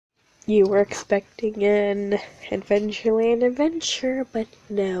you were expecting an Adventureland adventure, but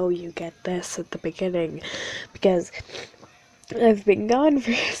no, you get this at the beginning, because I've been gone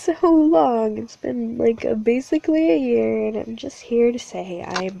for so long. It's been like basically a year, and I'm just here to say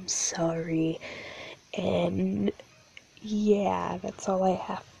I'm sorry. And yeah, that's all I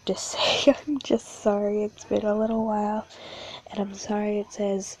have to say. I'm just sorry. It's been a little while, and I'm sorry it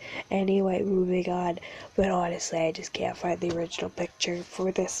says anyway moving on, but honestly I just can't find the original picture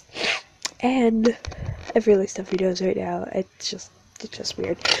for this, and I've released a few videos right now. It's just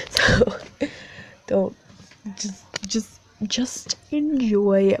weird. So don't just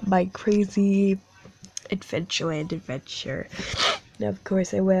enjoy my crazy Adventureland adventure. Now, of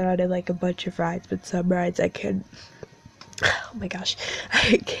course, I went on like a bunch of rides, but some rides I can, oh my gosh,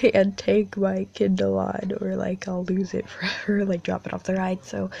 I can't take my Kindle on, or like I'll lose it forever, like drop it off the ride.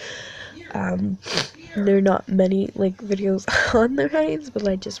 So there are not many like videos on the rides, but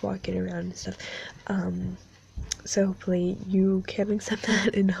like just walking around and stuff. So hopefully you can accept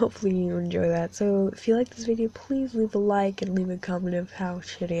that, and hopefully you enjoy that. So if you like this video, please leave a like and leave a comment of how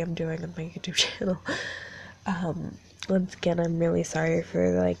shitty I'm doing on my YouTube channel. Once again, I'm really sorry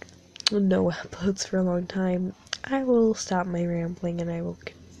for like no uploads for a long time. I will stop my rambling and I will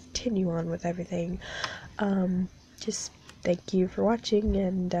continue on with everything. Just thank you for watching,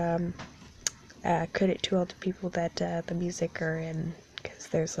 and credit to all the people that the music are in, because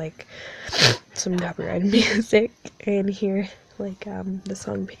there's like some copyrighted music in here, like the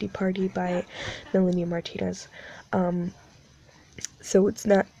song Pity Party by Melanie Martinez. So it's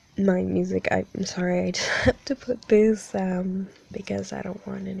not my music. I'm sorry, I just have to put this because I don't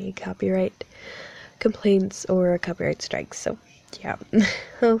want any copyright complaints or copyright strikes. So yeah,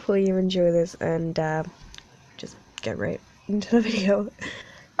 hopefully you enjoy this, and just get right into the video.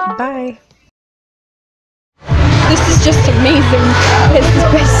 Bye. This is just amazing. It's the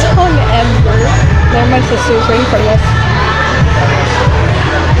best song ever. There, my sister's right in front of us.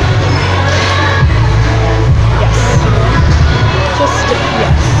 Yes. Just,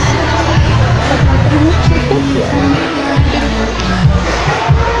 yes.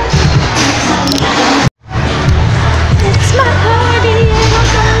 It's my party and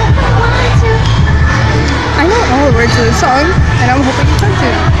I'm gonna want to. I know all the words of the song, and I'm hoping you come to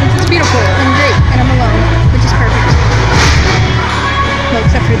it. It's beautiful and great, and I'm alone, which is perfect. Well,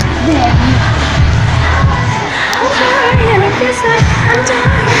 except for them. I'm tired and it feels like I'm dying.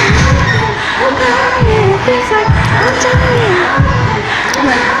 I'm tired and it feels like I'm dying. I'm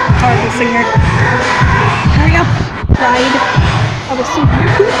a horrible singer. Hurry up, ride. I will sing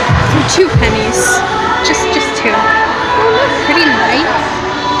for 2 pennies. Just 2. Pretty lights.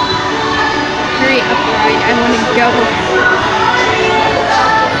 Hurry up, ride. I want to go.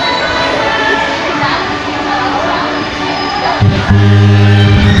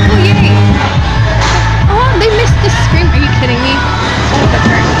 Oh, yay! Oh, they missed the scream. Are you kidding me? Oh, that's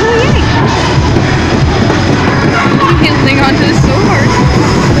right. Oh, yay! I'm holding onto this so hard.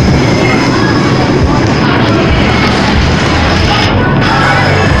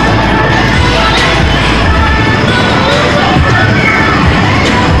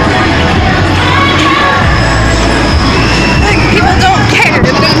 People don't care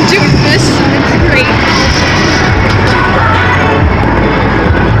that I'm doing this. It's great.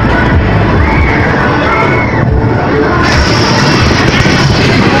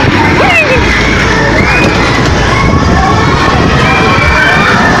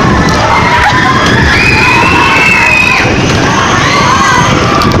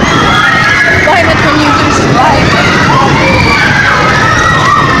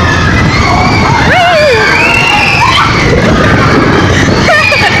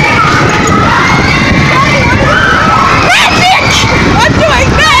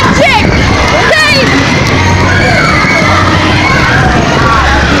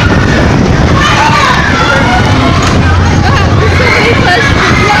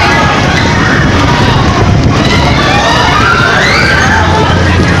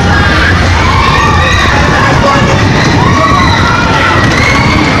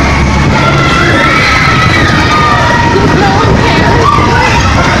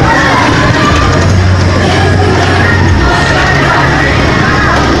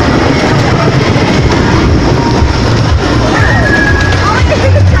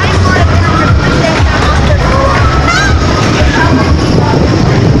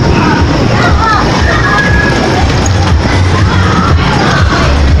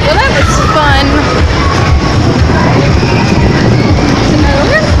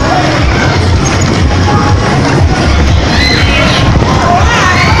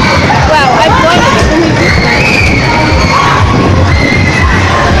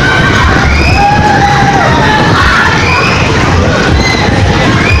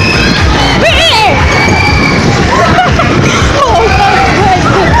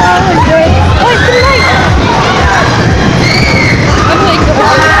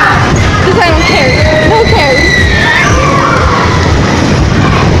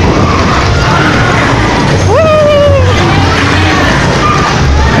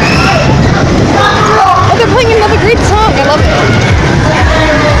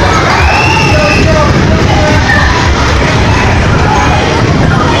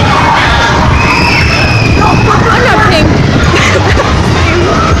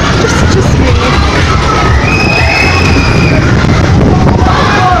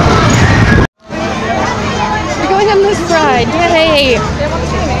 Why?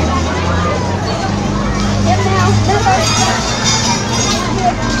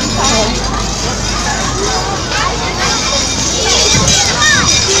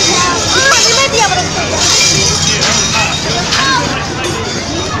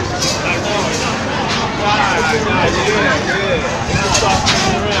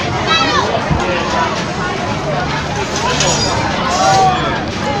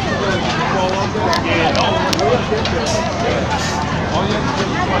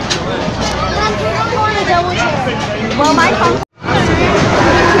 Well, my phone.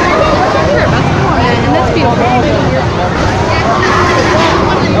 And that's beautiful.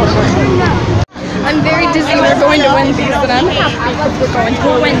 I'm very dizzy. We're going to Wendy's, but I'm happy because we're going to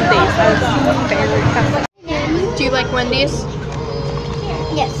Wendy's. That's very happy. Do you like Wendy's?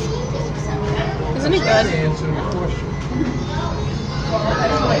 Yes. Isn't it good?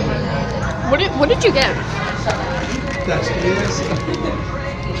 What did you get?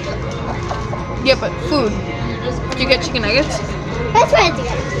 Yeah, but food. Did you get chicken nuggets? That's what I did.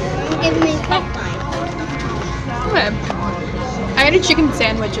 Give me that time. Okay. I had a chicken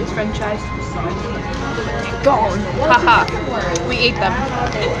sandwich with french fries. Gone. Haha. We ate them.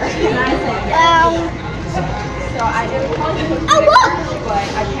 Oh, look!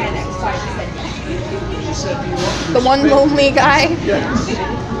 The one lonely guy.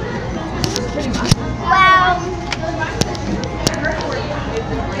 Wow.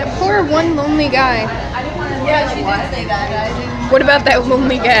 That poor one lonely guy. Yeah, she did say that. What about that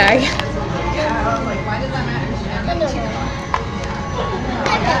lonely guy? I was like, why does that matter?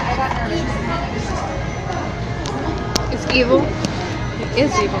 It's evil. He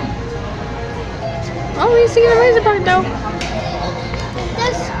is evil. Oh, we see the razor part though.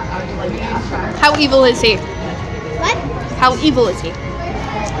 How evil is he? What? How evil is he?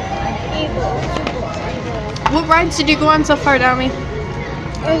 Evil. What rides did you go on so far, Dami?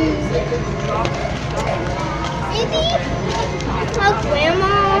 Maybe my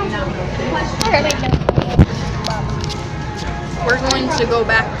grandma. We're going to go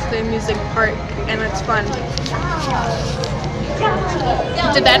back to the music park, and it's fun.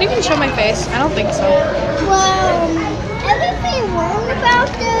 Did that even show my face? I don't think so. Well, everything wrong about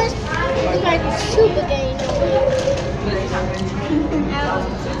this is like super gay.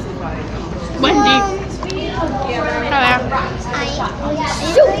 Wendy.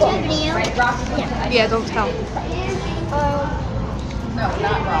 Super new. Yeah, don't tell.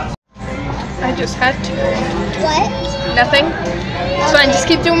 I just had to. What? Nothing. It's fine. Just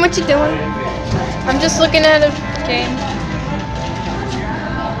keep doing what you're doing. I'm just looking at a game.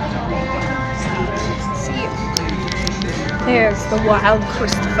 See, there's the wild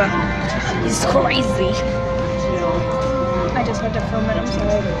Christopher. He's crazy. I just had to film it. I'm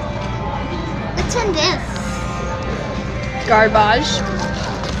sorry. What's in this? Garbage.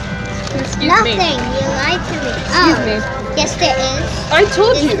 Excuse Nothing. me. You lied to me. Excuse me. Yes, there is. I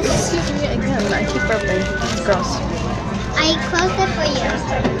told you. Excuse me again. I keep burping. It's gross. I closed it for you.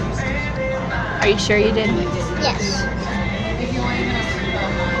 Are you sure you did? Yes.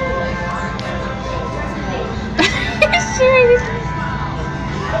 Sure.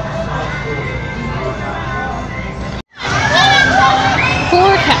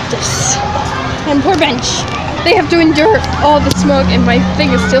 Poor cactus and poor bench. They have to endure all the smoke, and my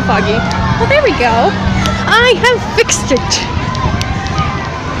thing is still foggy. Well, there we go. I have fixed it.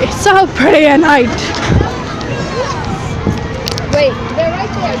 It's so pretty at night. Wait, they're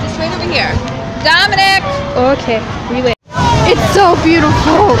right there. Just right over here. Dominic. Okay, relay. It's so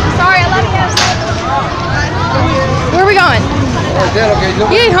beautiful. Sorry, I love you. Where are we going?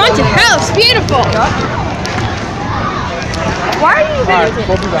 Yay, haunted house. Beautiful. Why are you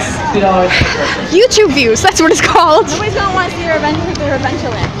videotaping? YouTube views, that's what it's called. Nobody's gonna want to see your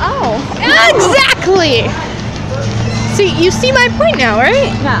Adventureland. Oh. Exactly! See, you see my point now,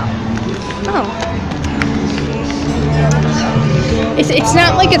 right? No. Oh. It's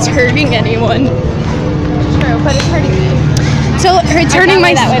not like it's hurting anyone. True, but it's hurting me. So it's hurting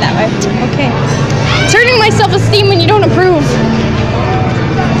my... That way. Okay. It's hurting my self-esteem when you don't approve.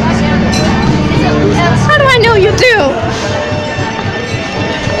 How do I know you do?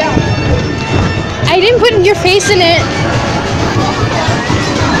 I didn't put your face in it.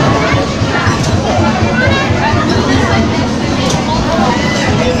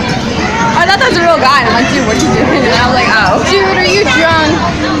 I thought that was a real guy. I'm like, dude, what are you doing? And I was like, oh. Dude, are you drunk?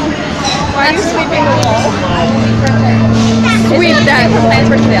 Why are you sweeping the wall? Sweep that. Plants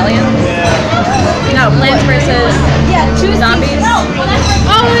vs. Aliens? No, Plants vs. Zombies?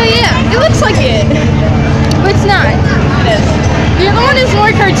 Oh, yeah. It looks like it. But it's not. It is. The other one is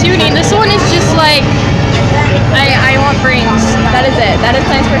more cartoony. This one is just like I want brains. That is it. That is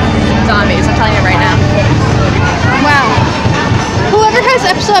Plants vs. Zombies. I'm telling you right now. Wow. Whoever has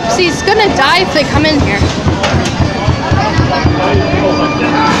epilepsy is gonna die if they come in here.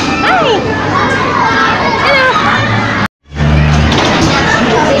 Hi. Hello.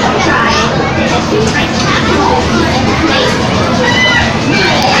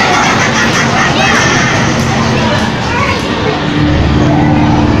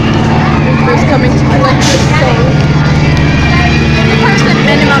 Who's coming to collect this thing? The person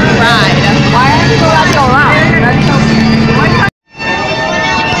minimum ride. Why are people allowed to go around?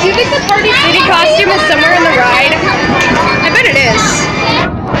 Do you think the Party City costume is somewhere in the ride? I bet it is.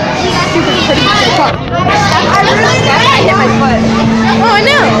 Stupid Party City costume. I hit my foot. Oh, I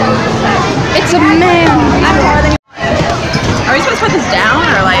know. It's a man. Are we supposed to put this down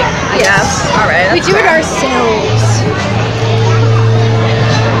or like? I guess. All right. We do it ourselves.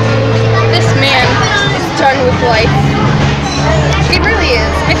 This man is done with life. He really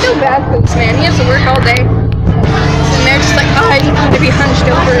is. I feel bad for this man. He has to work all day. And they're just like, oh, I just want to be hunched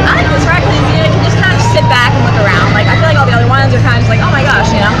over. I like this ride because you can just kind of sit back and look around. Like I feel like all the other ones are kind of just like, oh my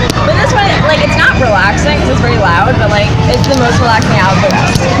gosh, you know. But this one, like, it's not relaxing because it's very loud, but like it's the most relaxing out of the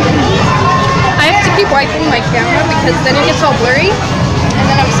rest. I have to keep wiping my camera because then it gets all blurry. And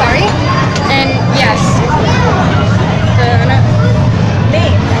then I'm sorry. And yes. Me,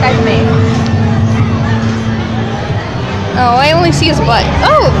 that guy's me. Oh, I only see his butt.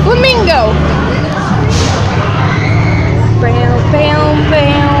 Oh, flamingo. Bam, bam,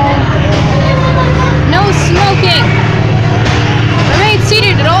 bam. No smoking. Remain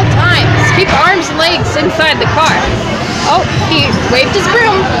seated at all times. Keep arms and legs inside the car. Oh, he waved his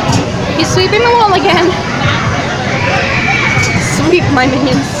broom. He's sweeping the wall again. Sweep, my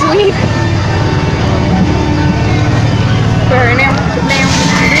minion, sweep.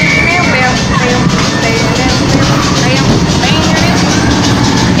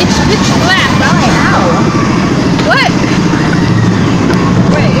 It's pitch black. What?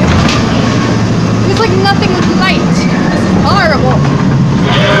 Wait. It was like nothing was light. It's horrible.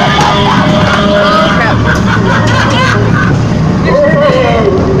 Oh crap.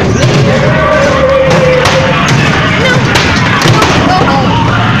 No. Go home.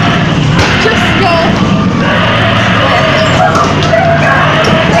 Just go.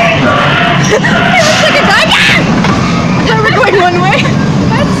 It looks like a dog. Now we're going one way.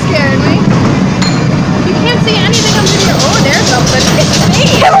 That scared me. You can't see anything under here. Oh, there's something. It's me.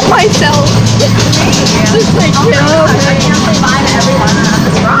 Kill myself. It's me. Just like kill I can't say bye to everyone on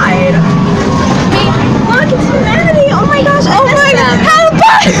this ride. me. Look, it's humanity. Oh my gosh, I miss them. Help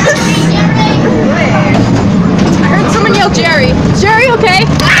us! Wait. I heard someone yell Jerry. Jerry, okay?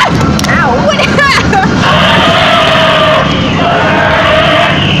 Ah! Ow. What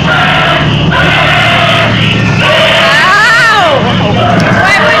Ow!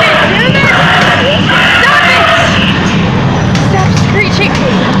 Why would it do that? Stop it! Stop screeching.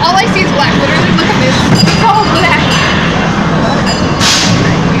 All I see is black. Literally, look at this. It's all black.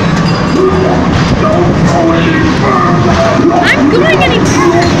 I'm going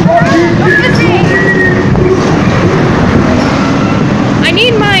anywhere. Look at me. I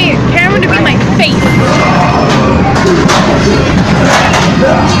need my camera to be my face.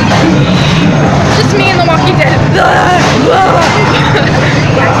 Just me and the Walking Dead.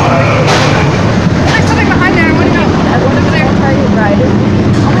 There's something behind there. I want to go. I want to play a party ride.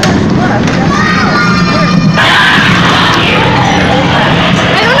 Oh my gosh, look.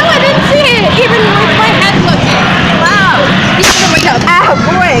 I don't know. I didn't see it. Even with my head looking. Wow. He's on my couch. Ah,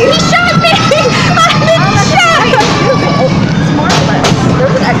 boy. He shot me. I've been shot. It's marvelous.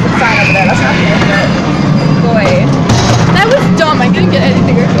 There's an exit sign over there. That's not the exit. Boy. That was dumb. I couldn't get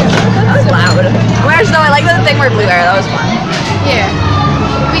anything. That was loud. Well, actually, no, I like the thing where blue air. That was fun. Yeah.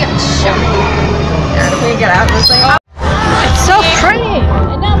 We got shot. Yeah, can we get out of this thing? It's so pretty.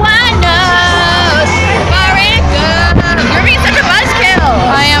 And no one knows where it goes. You're being such a buzzkill.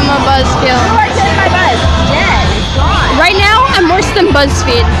 I am a buzzkill. You are killing my buzz. Dead. It's gone. Right now, I'm worse than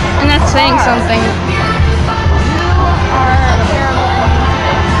BuzzFeed, and that's saying something.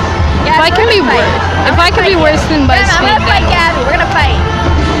 If I can be worse than BuzzFeed, I'm gonna fight then Gabby. We're gonna fight.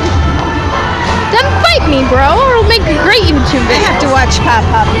 fight me, bro, or it'll make a great YouTube I video. have to watch Pop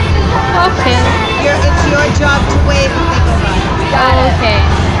Pop. Okay. It's your job to wave if they go by. Okay.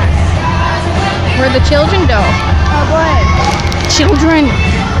 Where the children go. Oh, go ahead. Children.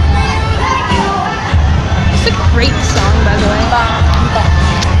 It's a great song, by the way.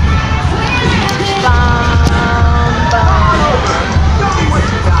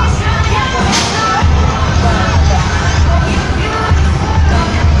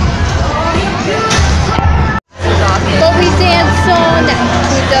 song that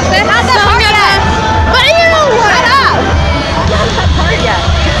the best Not that song part ever. yet. But you know what? Shut up! Not that part yet.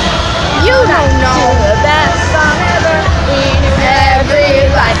 You don't know. The best song ever in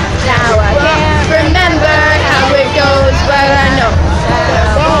every life. Now I can't remember how it goes, but I know that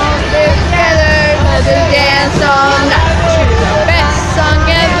we're all together to dance all night to the best song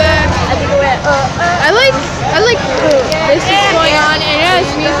ever. I think it went, I like this is going on and it has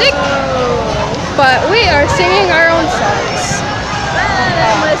music, but we are singing our own songs.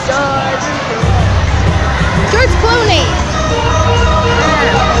 George Clooney.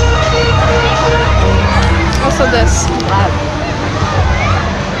 Also this.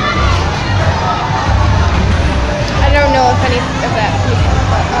 I don't know if any of that music,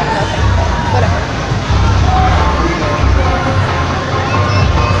 but I don't know. Whatever.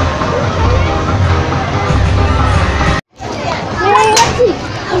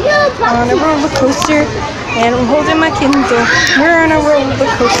 On a roller coaster, and I'm holding my Kindle. We're on a roller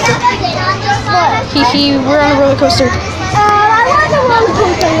coaster. Hee hee, we're on a roller coaster. I want a roller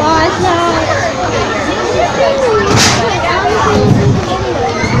coaster last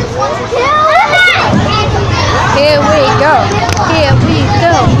Here we go. Here we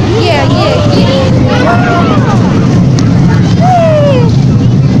go. Yeah, yeah, yeah. Whee!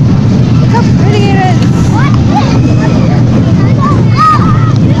 Look how pretty it is.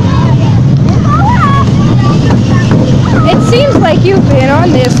 It seems like you've been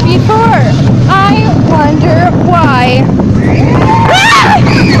on this